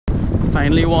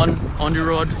Finally one on the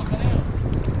road.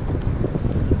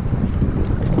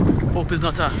 Hope is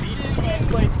not a.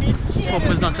 Hope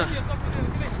is not a.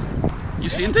 You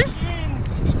see anything?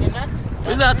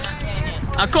 What is that?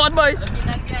 A cod boy.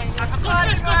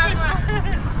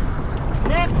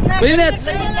 What is that?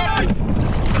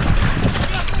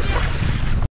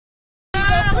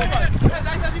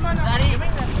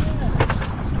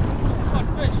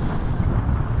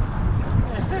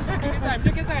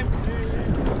 Take your time.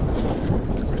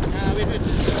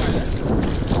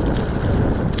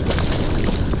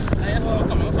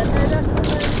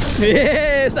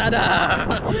 Yes,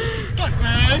 Ada.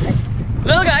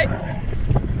 Little guy.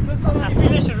 I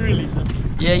feel I should release him.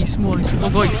 Yeah, he's small. He's small. Oh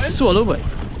boy, he's swallow boy. I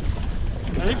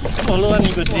think he's smaller and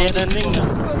he got dead ending now.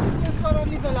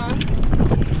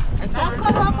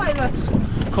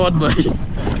 Cod boy.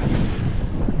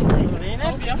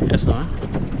 Yes, no.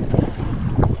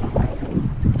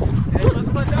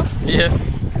 Yeah.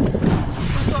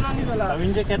 I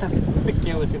mean, you get a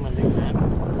picture with him, I think, man.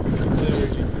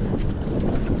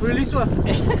 Release what?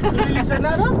 Release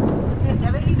another?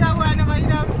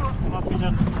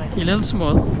 He's a little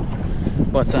small,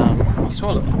 but he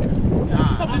swallowed.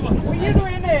 What are you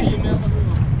doing there? You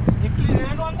clean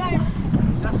it one time.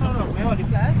 That's all right. Where are the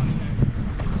plants?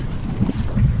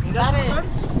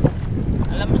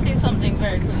 Let me say something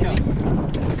very quickly.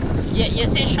 Yeah, you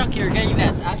say shock you're getting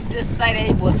that. At this side of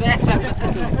the boat, what do you expect it to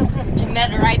do? You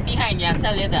net right behind you, I'll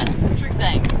tell you that. 3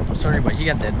 times. Oh, sorry, but he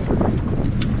got dead.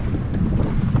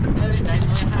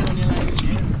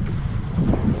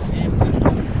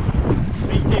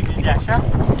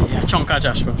 Yeah, chunka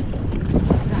Joshua.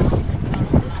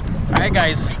 Alright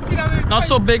guys, not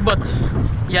so big, but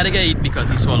he had to get eat because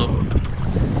he swallowed.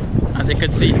 As you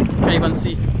could see, can't even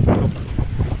see.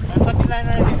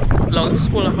 Long,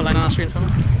 just pull up a line on the screen for me.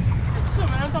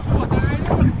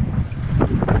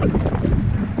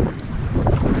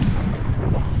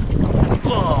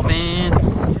 Oh man.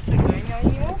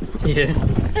 Yeah.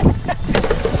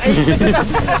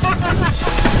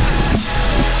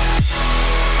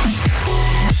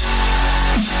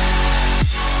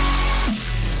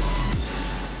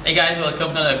 Hey guys, welcome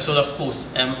to another episode of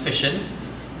Coast M Fishing.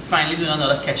 Finally doing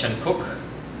another catch and cook.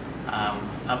 I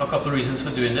have a couple of reasons for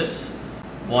doing this.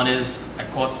 One is I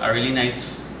caught a really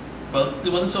nice, well,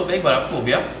 it wasn't so big, but a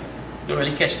cobia. Don't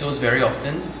really catch those very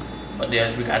often, but they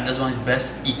are regarded as one of the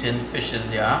best eaten fishes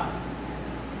there are.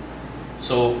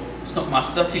 So Snook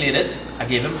Master filleted. I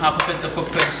gave him half of it to cook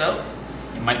for himself.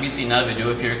 You might be seeing that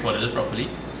video if you recorded it properly.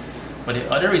 But the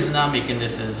other reason I'm making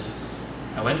this is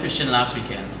I went fishing last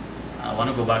weekend. I want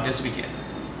to go back this weekend.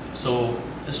 So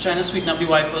just trying to sweeten up the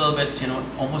wife a little bit. You know,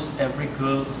 almost every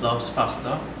girl loves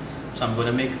pasta. So I'm going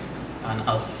to make an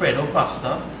Alfredo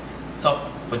pasta topped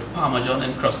with parmesan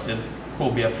and crusted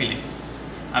Cobia fillet.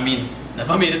 I mean,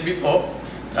 never made it before.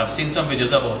 I've seen some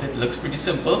videos about it. It looks pretty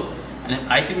simple. And if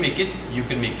I can make it, you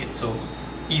can make it. So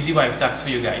easy wife tax for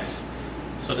you guys.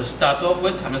 So to start off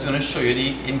with, I'm just going to show you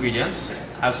the ingredients.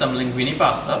 I have some linguine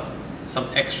pasta, some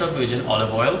extra virgin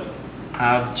olive oil. I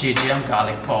have JJM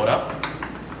garlic powder.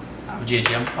 I have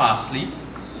JJM parsley.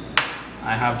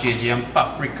 I have JJM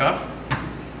paprika.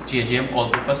 JJM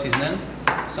all-purpose seasoning.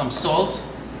 Some salt.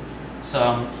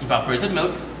 Some evaporated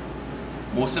milk.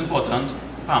 Most important,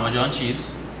 Parmesan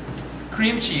cheese.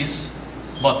 Cream cheese.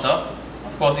 Butter.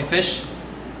 Of course the fish.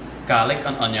 Garlic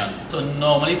and onion. So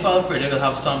normally for Alfredo you'll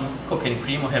have some cooking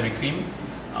cream or heavy cream.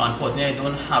 Unfortunately I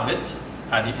don't have it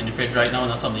in the fridge right now.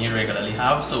 Not something you regularly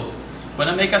have. So when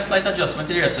I make a slight adjustment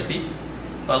to the recipe,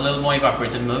 put a little more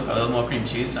evaporated milk, a little more cream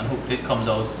cheese, and hopefully it comes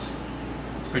out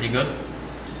pretty good.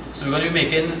 So we're going to be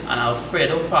making an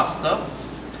Alfredo pasta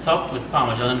topped with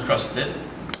parmesan and crusted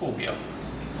cobia.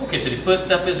 Okay, so the first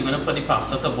step is we're going to put the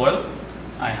pasta to boil.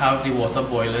 I have the water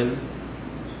boiling,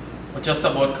 or just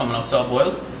about coming up to a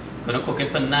boil. I'm going to cook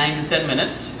it for 9 to 10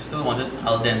 minutes. You still want it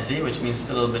al dente, which means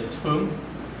still a little bit firm.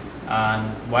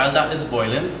 And while that is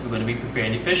boiling, we're going to be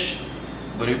preparing the fish.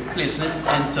 We're going to be placing it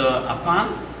into a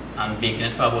pan and baking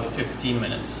it for about 15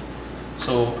 minutes.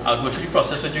 So I'll go through the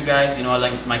process with you guys. You know, I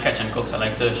like my catch and cooks. I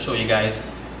like to show you guys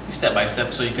step by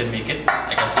step so you can make it.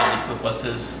 Like I said, the purpose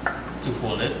is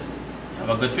twofolded. You have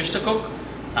a good fish to cook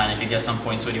and you can get some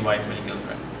points with your wife or your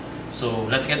girlfriend. So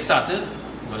let's get started.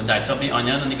 We're going to dice up the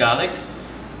onion and the garlic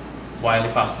while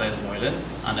the pasta is boiling,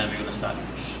 and then we're going to start the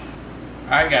fish.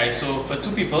 Alright guys, so for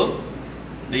 2 people,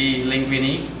 the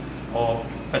linguine or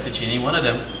fettuccine, one of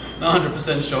them, not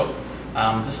 100% sure.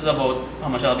 This is about how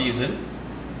much I'll be using.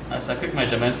 That's a quick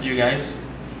measurement for you guys.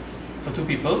 For 2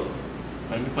 people,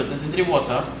 when we put it into the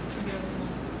water,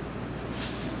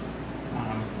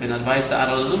 been advised to add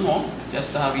a little more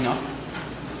just to have enough.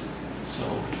 So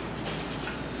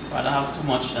I don't have too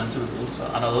much than too little, so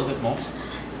I'll add a little bit more.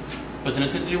 Putting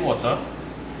it into the water.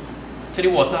 To the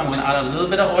water, I'm going to add a little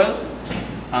bit of oil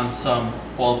and some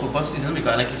all-purpose seasoning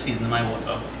because I like to season my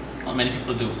water. Not many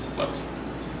people do, but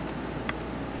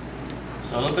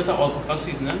so a little bit of all-purpose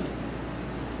seasoning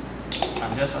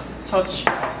and just a touch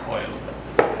of oil,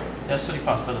 just so the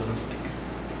pasta doesn't stick.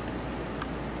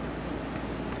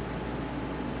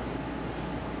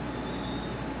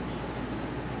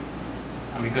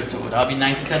 And we're good to go. That'll be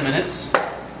 9 to 10 minutes.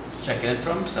 Checking it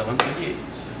from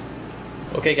 7:28.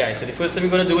 Okay guys, so the first thing we're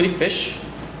going to do with the fish,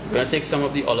 we're going to take some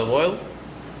of the olive oil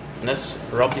and let's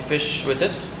rub the fish with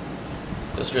it.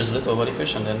 Just drizzle it over the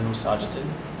fish and then massage it in.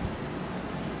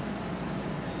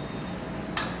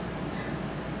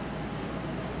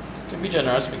 You can be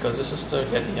generous because this is to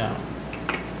get the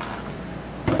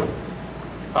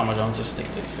parmesan to stick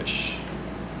to the fish.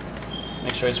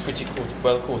 Make sure it's pretty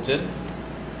well coated.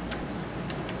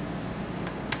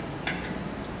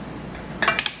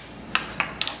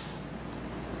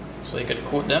 So you could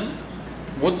coat them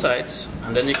both sides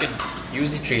and then you could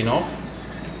use the drain off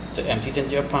to empty it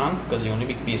into your pan because you only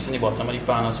be basting the bottom of the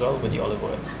pan as well with the olive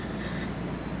oil.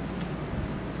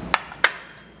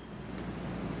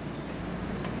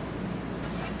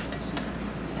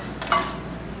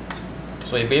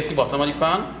 So you baste the bottom of the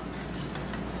pan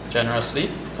generously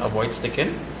to avoid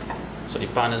sticking. So the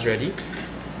pan is ready.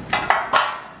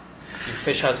 The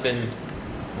fish has been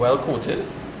well coated,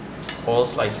 all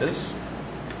slices,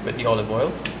 with the olive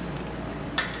oil.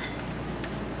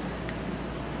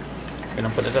 We're going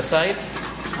to put it aside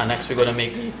and next we're going to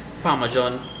make the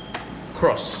parmesan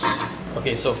crust.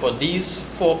 Okay, so for these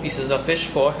 4 pieces of fish,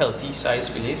 4 healthy size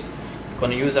fillets, we're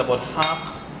going to use about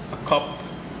half a cup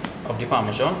of the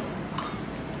parmesan.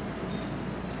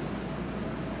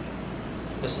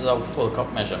 This is our full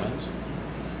cup measurement.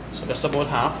 So that's about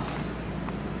half.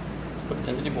 Put it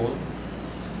into the bowl.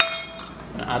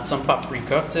 I'm going to add some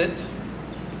paprika to it.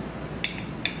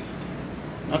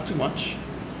 Not too much.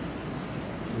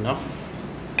 Enough.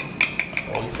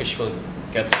 All the fish will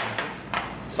get some of it.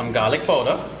 Some garlic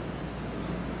powder.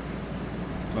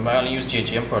 Remember, I only use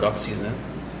JGM product seasoning.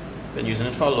 Been using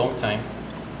it for a long time.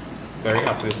 Very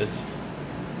happy with it.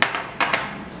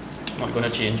 Not going to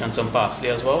change. And some parsley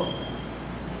as well.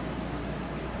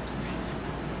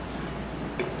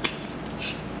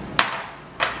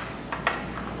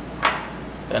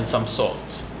 Then some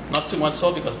salt. Not too much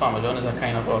salt because parmesan is a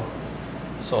kind of a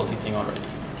salty thing already.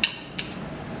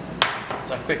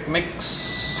 It's a quick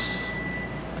mix.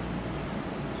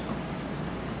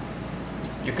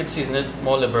 You could season it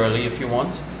more liberally if you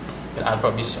want. You can add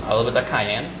probably a little bit of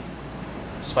cayenne,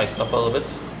 spice it up a little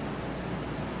bit.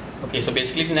 Okay, so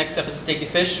basically the next step is to take the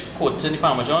fish, coat it in the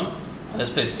parmesan, and let's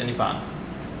place it in the pan.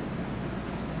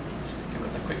 Give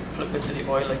it a quick flip into the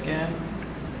oil again.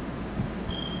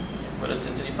 Put it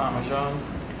into the parmesan,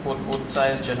 coat both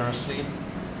sides generously.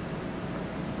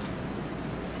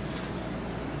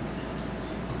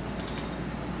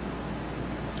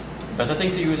 The better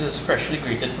thing to use is freshly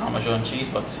grated parmesan cheese,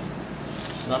 but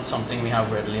it's not something we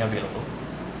have readily available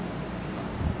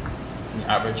in the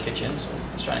average kitchen, so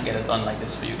let's try and get it done like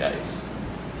this for you guys.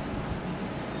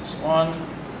 This one.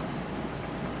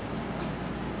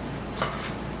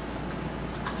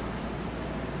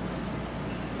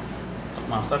 Snook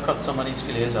Master cut some of these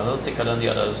fillets a little thicker than the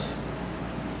others,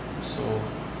 so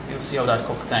you'll see how that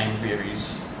cook time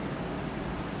varies.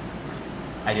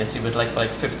 I just leave it for like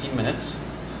 15 minutes.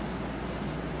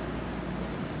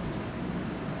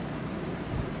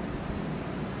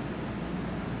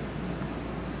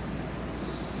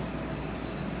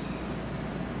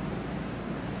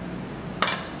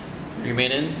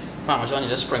 Remaining parmesan, you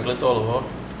just sprinkle it all over.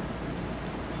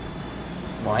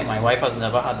 My wife has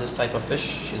never had this type of fish.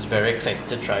 She's very excited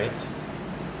to try it.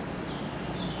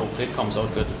 Hopefully it comes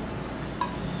out good.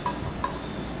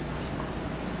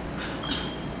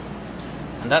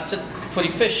 And that's it for the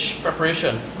fish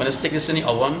preparation. I'm going to stick this in the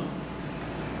oven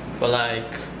for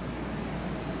like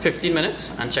 15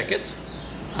 minutes and check it,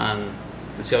 and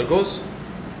we'll see how it goes.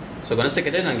 So I'm going to stick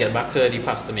it in and get back to the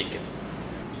pasta making.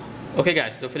 Okay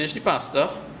guys, to finish the pasta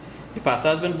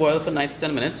has been boiled for 9 to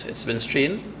 10 minutes. It's been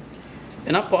strained.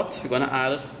 In a pot, we're going to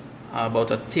add about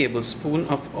a tablespoon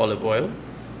of olive oil.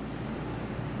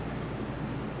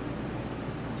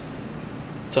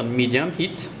 It's on medium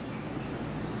heat.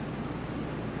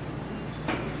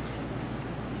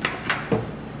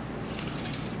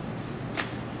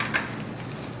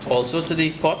 Also to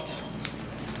the pot,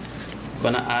 we're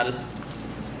going to add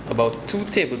about 2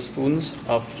 tablespoons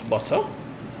of butter.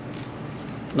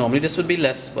 Normally this would be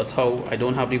less, but how I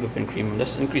don't have the whipping cream, I'm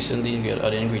just increasing the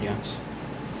other ingredients.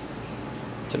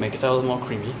 to make it a little more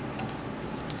creamy.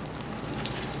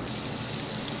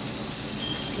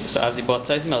 So as the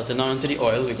butter is melting down into the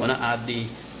oil, we're going to add the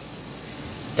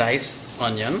diced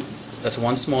onion. That's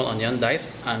 1 small onion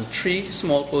diced and 3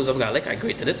 small cloves of garlic. I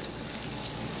grated it.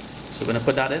 So we're going to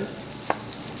put that in.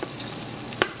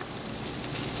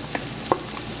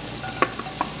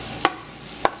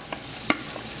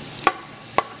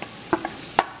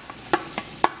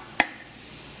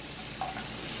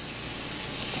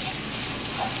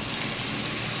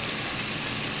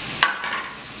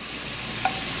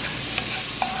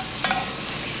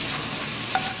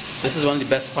 This is one of the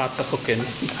best parts of cooking,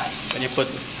 when you put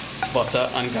butter,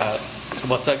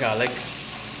 garlic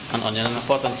and onion in a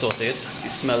pot and saute it. The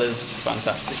smell is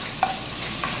fantastic.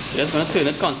 So just going to turn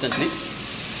it constantly,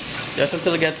 just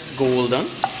until it gets golden.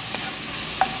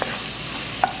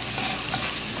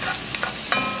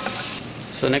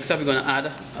 So next up we're going to add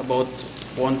about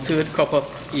 1/3 cup of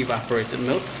evaporated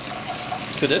milk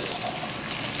to this.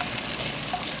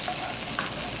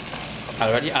 I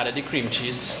already added the cream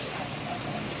cheese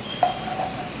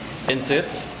into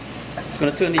it. It's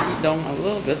going to turn the heat down a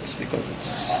little bit because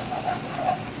it's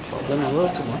probably a little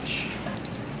too much.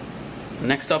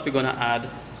 Next up we're going to add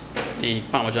the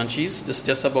Parmesan cheese. This is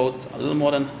just about a little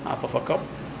more than half of a cup.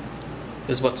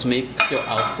 This is what makes your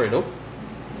Alfredo.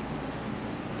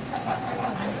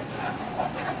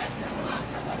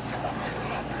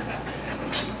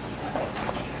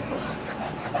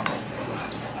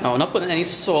 Now, we're not putting any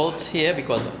salt here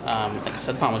because, like I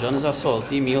said, Parmesan is a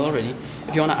salty meal already.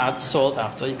 If you want to add salt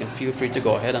after, you can feel free to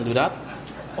go ahead and do that.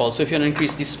 Also, if you want to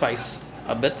increase the spice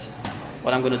a bit,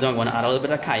 what I'm going to do, I'm going to add a little bit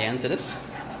of cayenne to this.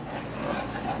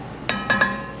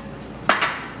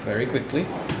 Very quickly.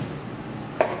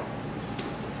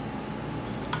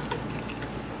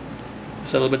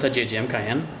 Just a little bit of JGM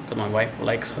cayenne, because my wife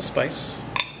likes her spice.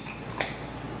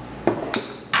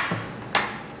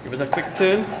 Give it a quick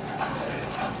turn.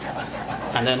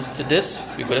 And then to this,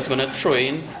 we're just going to throw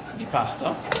in the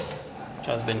pasta, which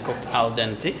has been cooked al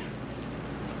dente.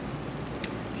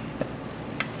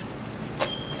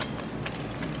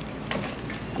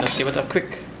 Let's give it a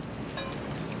quick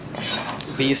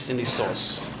baste in the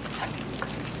sauce.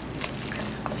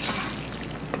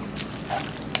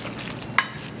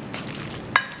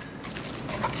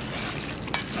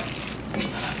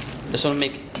 Just want to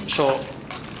make sure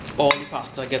all the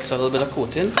pasta gets a little bit of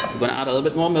coating. We're going to add a little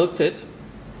bit more milk to it.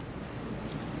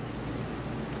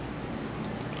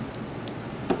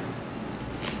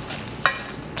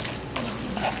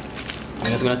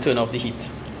 I'm just going to turn off the heat.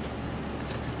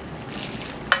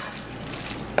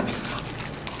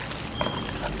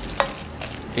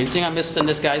 The only thing I missed in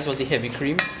this, guys, was the heavy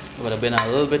cream. It would have been a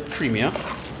little bit creamier,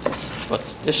 but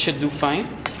this should do fine.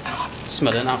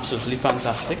 Smelling absolutely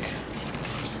fantastic.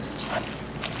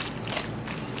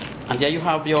 And there you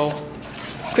have your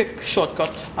quick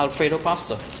shortcut Alfredo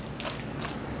pasta.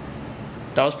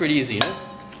 That was pretty easy, you know?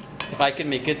 If I can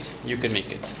make it, you can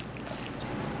make it.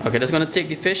 Okay, just going to take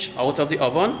the fish out of the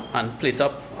oven and plate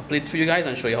up a plate for you guys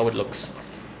and show you how it looks.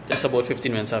 Just about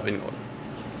 15 minutes have been gone.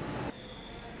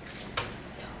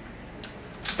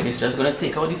 Okay, so just going to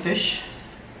take out the fish.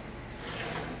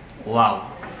 Wow,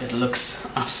 it looks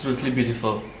absolutely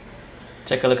beautiful.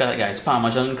 Take a look at it, guys.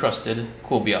 Parmesan crusted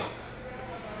Cobia.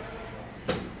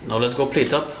 Now let's go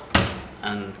plate up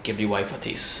and give the wife a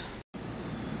taste.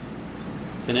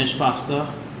 Finished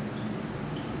pasta.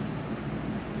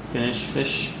 Finished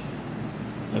fish.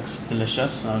 Looks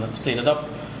delicious. Now let's plate it up.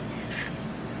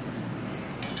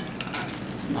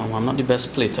 Now I'm not the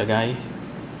best plater guy,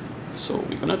 so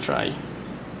we're gonna try.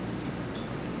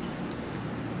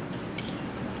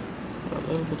 A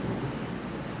little bit more.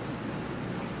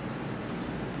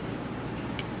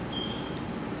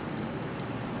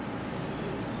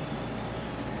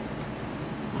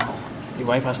 Your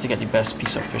wife has to get the best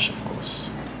piece of fish, of course.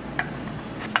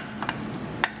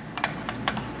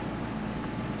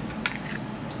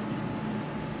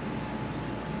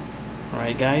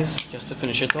 Alright guys, just to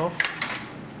finish it off,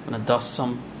 I'm gonna dust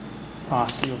some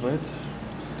parsley over it.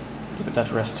 Give it that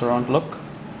restaurant look.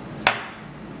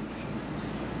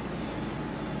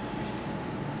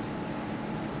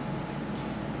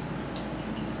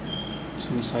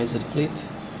 Some sides of the plate.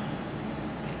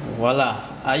 Voila!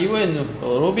 Are you in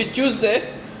Ruby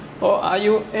Tuesday or are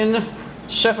you in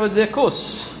Chef de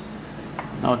Course?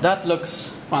 Now that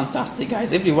looks fantastic,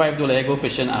 guys. If the wife do let go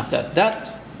fishing after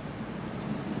that,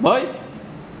 boy,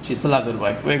 she's still a good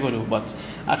wife. We're going to do, but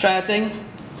I'll try a thing.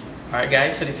 Alright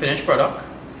guys, so the finished product,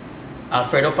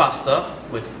 Alfredo pasta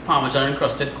with Parmesan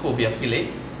encrusted Cobia fillet.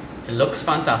 It looks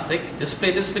fantastic. This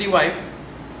plate is for the wife.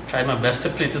 Tried my best to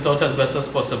plate it out as best as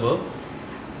possible.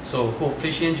 So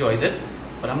hopefully she enjoys it.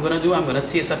 What I'm gonna do, I'm gonna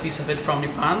taste a piece of it from the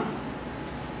pan.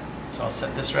 So I'll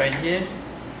set this right here.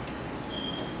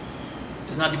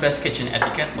 It's not the best kitchen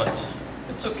etiquette, but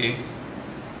it's okay.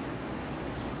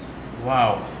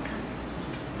 Wow.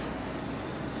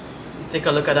 Take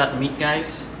a look at that meat,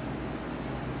 guys.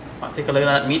 Take a look at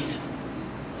that meat.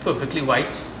 Perfectly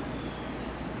white.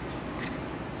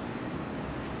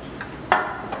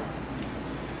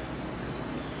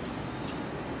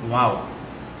 Wow.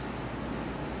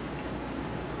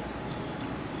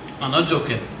 I'm not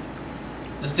joking.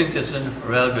 This thing tastes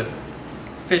real good.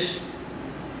 Fish,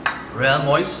 real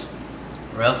moist,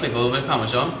 real flavorful with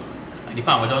parmesan. And the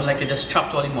parmesan, like it just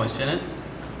trapped all the moisture in it.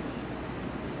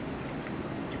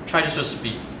 Try this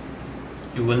recipe.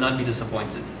 You will not be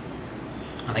disappointed.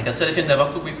 And like I said, if you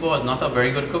never cooked before, it's not a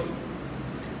very good cook,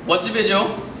 watch the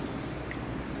video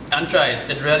and try it.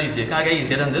 It's real easy. You can't get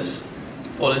easier than this.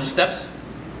 Follow the steps.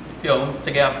 If you want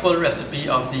to get a full recipe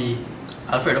of the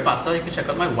Alfredo pasta, you can check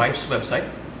out my wife's website,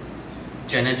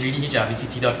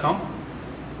 jenna.gdhijabittt.com.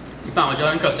 The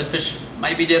parmesan and crusted fish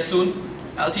might be there soon.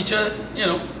 I'll teach her, you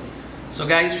know. So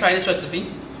guys, try this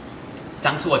recipe.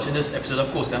 Thanks for watching this episode of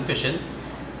Cobia and Fishing.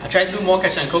 I try to do more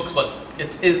catch and cooks, but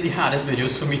it is the hardest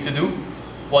videos for me to do.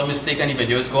 One mistake and the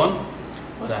video is gone.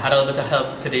 But I had a little bit of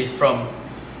help today from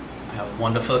a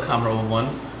wonderful camera woman,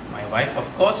 my wife,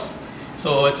 of course.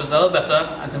 So it was a little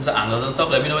better in terms of angles and stuff.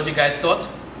 Let me know what you guys thought.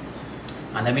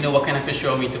 And let me know what kind of fish you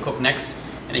want me to cook next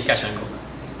in the catch and cook.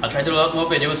 I'll try to do a lot more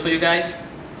videos for you guys.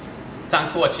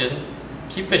 Thanks for watching.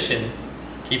 Keep fishing.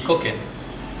 Keep cooking.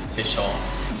 Fish on.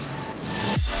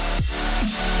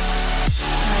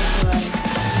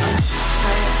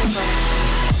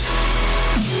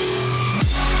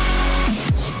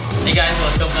 Hey guys,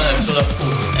 welcome to another episode of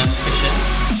Cobia and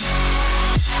Fishing.